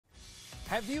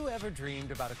Have you ever dreamed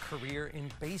about a career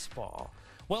in baseball?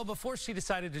 Well, before she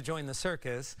decided to join the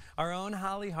circus, our own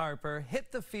Holly Harper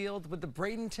hit the field with the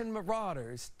Bradenton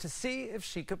Marauders to see if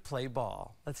she could play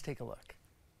ball. Let's take a look.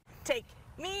 Take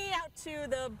me out to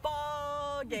the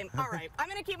ball game. All right, I'm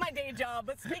gonna keep my day job,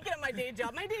 but speaking of my day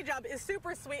job is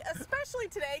super sweet, especially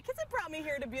today, because it brought me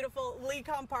here to beautiful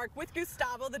Lecom Park with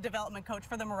Gustavo, the development coach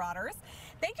for the Marauders.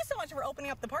 Thank you so much for opening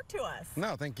up the park to us.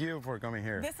 No, thank you for coming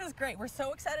here. This is great. We're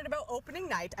so excited about opening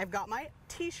night. I've got my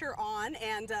t-shirt on,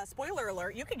 and spoiler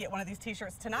alert, you could get one of these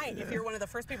t-shirts tonight if you're one of the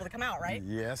first people to come out, right?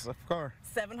 Yes, of course.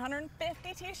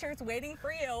 750 t-shirts waiting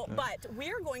for you, but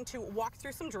we're going to walk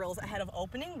through some drills ahead of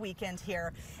opening weekend here.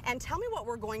 And tell me what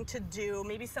we're going to do,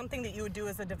 maybe something that you would do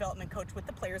as a development coach with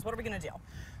the players. What are we going to do?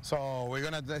 So we're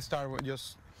going to start with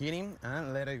just hitting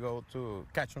and let it go to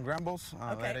catch on ground balls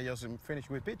and let it just finish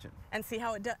with pitching. And see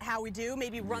how we do,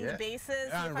 maybe run the bases, see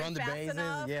if run I'm the fast bases,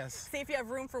 enough, yes. see if you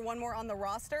have room for one more on the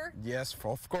roster. Yes,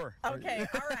 of course. Okay,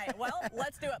 all right, well,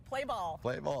 let's do it. Play ball.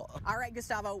 Play ball. All right,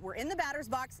 Gustavo, we're in the batter's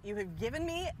box. You have given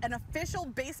me an official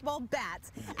baseball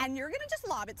bat, and you're going to just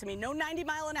lob it to me. No 90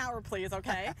 mile an hour, please,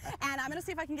 okay? And I'm going to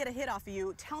see if I can get a hit off of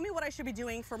you. Tell me what I should be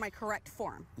doing for my correct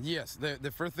form. Yes,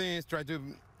 the first thing is try to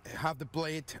have the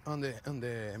plate on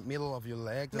the middle of your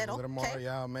leg, middle, a little more,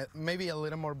 yeah, maybe a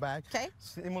little more back. Okay.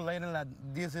 Simulating that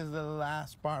this is the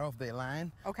last part of the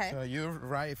line. Okay. So your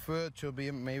right foot should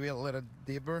be maybe a little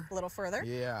deeper. A little further.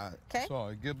 Yeah. Okay. So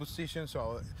a good position.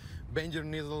 So bend your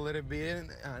knees a little bit,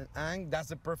 and that's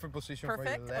the perfect position for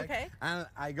your leg. Okay. And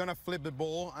I'm gonna flip the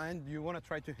ball, and you wanna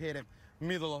try to hit it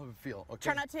middle of the field. Okay.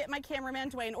 Try not to hit my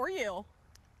cameraman, Dwayne, or you.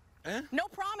 Eh? No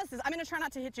promises. I'm going to try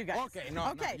not to hit you guys. Okay,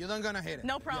 no, you're not going to hit it.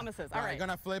 No promises. Yeah. All right. You're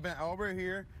going to flip it over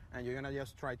here, and you're going to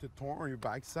just try to turn on your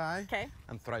backside. Okay.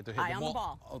 And try to hit Eye the on ball. the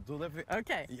ball. I'll do the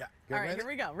Okay. Yeah. All right, ready? here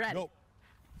we go. Ready. Go.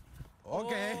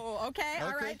 Okay. Oh, okay.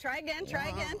 All right, try again. Try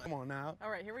again. Come on now. All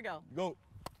right, here we go. Go.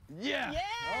 Yeah. Yes!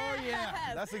 Oh,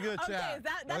 yeah. That's a good shot. Okay,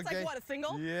 that's like what, a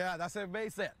single? Yeah, that's a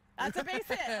base hit. That's a base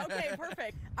hit. Okay,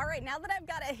 perfect. All right, now that I've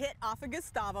got a hit off of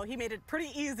Gustavo, he made it pretty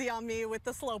easy on me with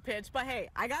the slow pitch, but hey,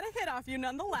 I got a hit off you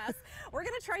nonetheless. We're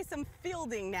going to try some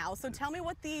fielding now, so tell me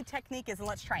what the technique is and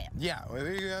let's try it. Yeah, we're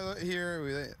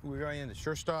in the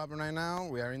shortstop right now.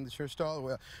 We are in the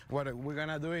shortstop. What we're going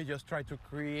to do is just try to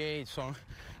create some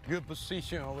good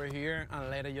position over here and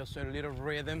let it just a little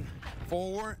rhythm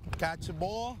forward, catch the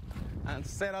ball, and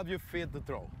set up your feet to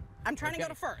throw. I'm trying to go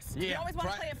to first. Yeah. You always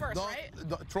want to play it first, right?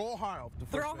 Throw hard to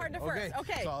first. Throw hard to first,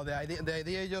 okay. So the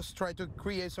idea is just try to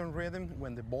create some rhythm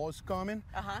when the ball is coming.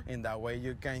 In that way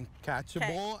you can catch the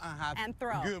ball and have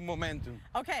throw. Good momentum.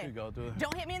 Okay. To go to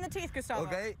Don't hit me in the teeth, Gustavo.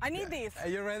 Okay. I need these. Are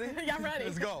you ready? Yeah, I'm ready.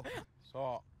 Let's go.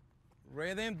 So,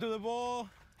 rhythm to the ball,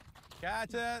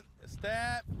 catch it,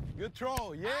 step, good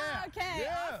throw, yeah. Okay,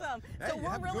 awesome. Hey, so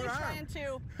we're really trying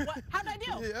to, how'd I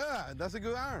do? Yeah, that's a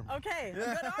good arm. Okay, a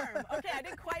good arm. Okay, I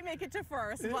didn't quite make it to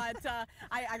first, but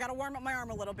I got to warm up my arm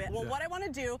a little bit. Well, what I want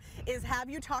to do is have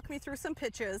you talk me through some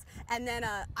pitches, and then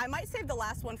I might save the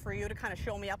last one for you to kind of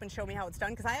show me up and show me how it's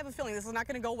done, because I have a feeling this is not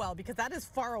going to go well, because that is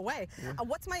far away.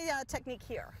 What's my technique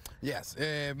here? Yes,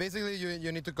 basically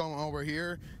you need to come over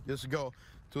here, just go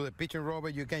to the pitching rubber.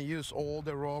 You can use all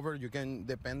the rubber. You can,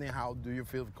 depending how do you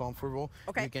feel comfortable.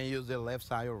 Okay. You can use the left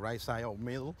side or right side or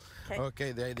middle. Okay.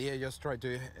 Okay. The idea is just try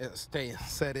to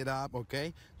set it up.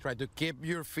 Okay. Try to keep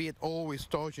your feet always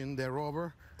touching the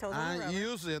rubber. And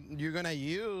use it. You're gonna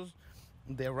use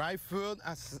the right foot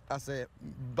as a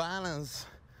balance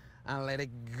and let it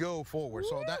go forward. Woo!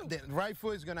 So that the right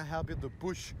foot is gonna help you to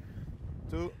push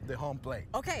to the home plate.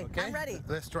 Okay, I'm ready.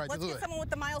 Let's try to do it. Let's get someone with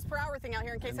the miles per hour thing out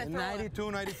here in case I throw 92,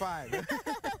 95.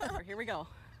 Here we go.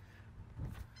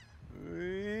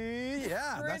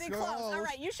 Yeah, pretty close. All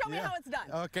right, you show me how it's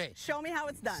done. Okay. Show me how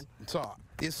it's done. So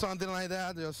it's something like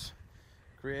that. Just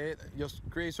create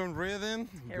some rhythm.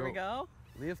 Here we go.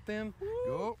 Lift them.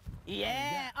 Go.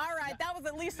 Yeah, all right, that was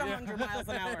at least 100 miles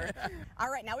an hour.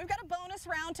 All right, now we've got a bonus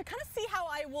round to kind of see how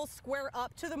I will square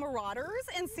up to the Marauders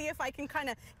and see if I can kind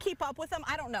of keep up with them.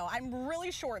 I don't know, I'm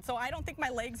really short, so I don't think my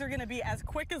legs are going to be as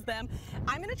quick as them.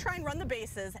 I'm going to try and run the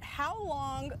bases. How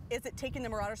long is it taking the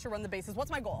Marauders to run the bases?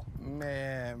 What's my goal?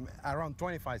 Around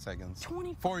 25 seconds.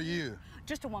 25? For you.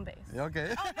 Just to one base.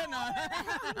 Okay. Oh, no.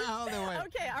 All the way.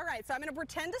 Okay, all right, so I'm going to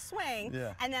pretend to swing,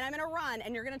 and then I'm going to run,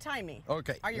 and you're going to time me.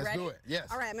 Okay, are you ready? Let's do it, yes.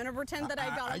 All right, I'm going to pretend that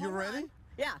I got a home run. Are you ready?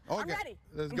 Yeah, okay. I'm ready.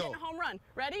 Let's I'm go. getting a home run.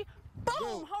 Ready? Boom,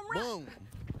 go. Home run. Boom.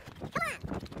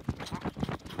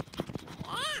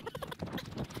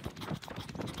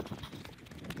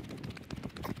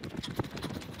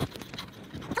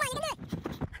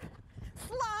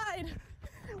 Slide.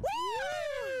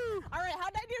 Woo! All right,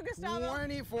 how'd I do, Gustavo?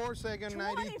 24 second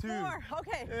 92. 24.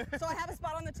 Okay, so I have a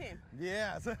spot on the team.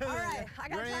 Yeah. All right, I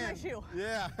gotta tie my shoe.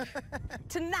 Yeah.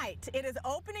 Tonight, it is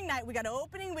opening night. We got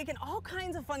opening weekend, all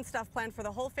kinds of fun stuff planned for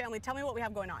the whole family. Tell me what we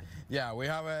have going on. Yeah, we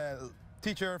have a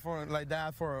teacher for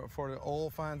the all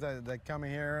fans that come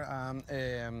in here.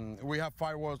 We have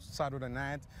fireworks Saturday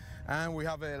night, and we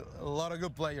have a lot of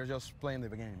good players just playing the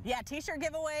game. Yeah, t-shirt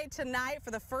giveaway tonight for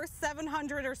the first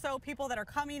 700 or so people that are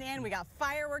coming in. We got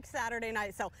fireworks Saturday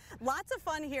night, so lots of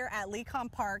fun here at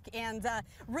Lecom Park, and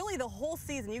really the whole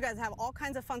season. You guys have all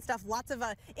kinds of fun stuff, lots of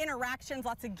interactions,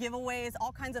 lots of giveaways,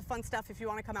 all kinds of fun stuff if you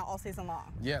want to come out all season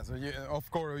long. Yeah, so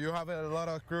of course you have a lot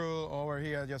of crew over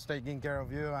here just taking care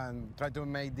of you and try to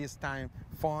make this time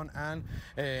fun and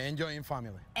enjoying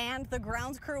family. And the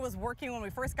grounds crew was working when we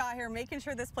first got here, making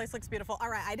sure this place looks beautiful. All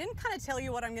right, I didn't kind of tell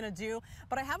you what I'm going to do,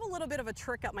 but I have a little bit of a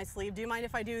trick up my sleeve. Do you mind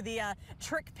if I do the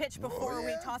trick pitch before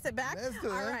we toss it back? Let's do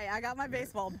it. All right, I got my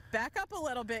baseball. Back up a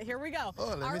little bit. Here we go. Oh,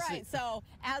 let me see. All right, so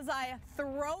as I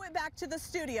throw it back to the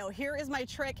studio, here is my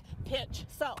trick pitch.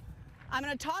 So I'm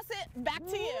going to toss it back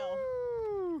to you.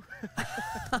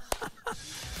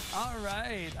 All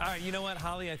right. You know what?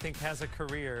 Holly, I think, has a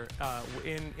career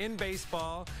in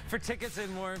baseball. For tickets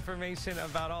and more information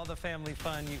about all the family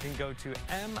fun, you can go to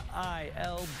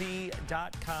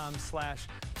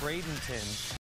milb.com/Bradenton.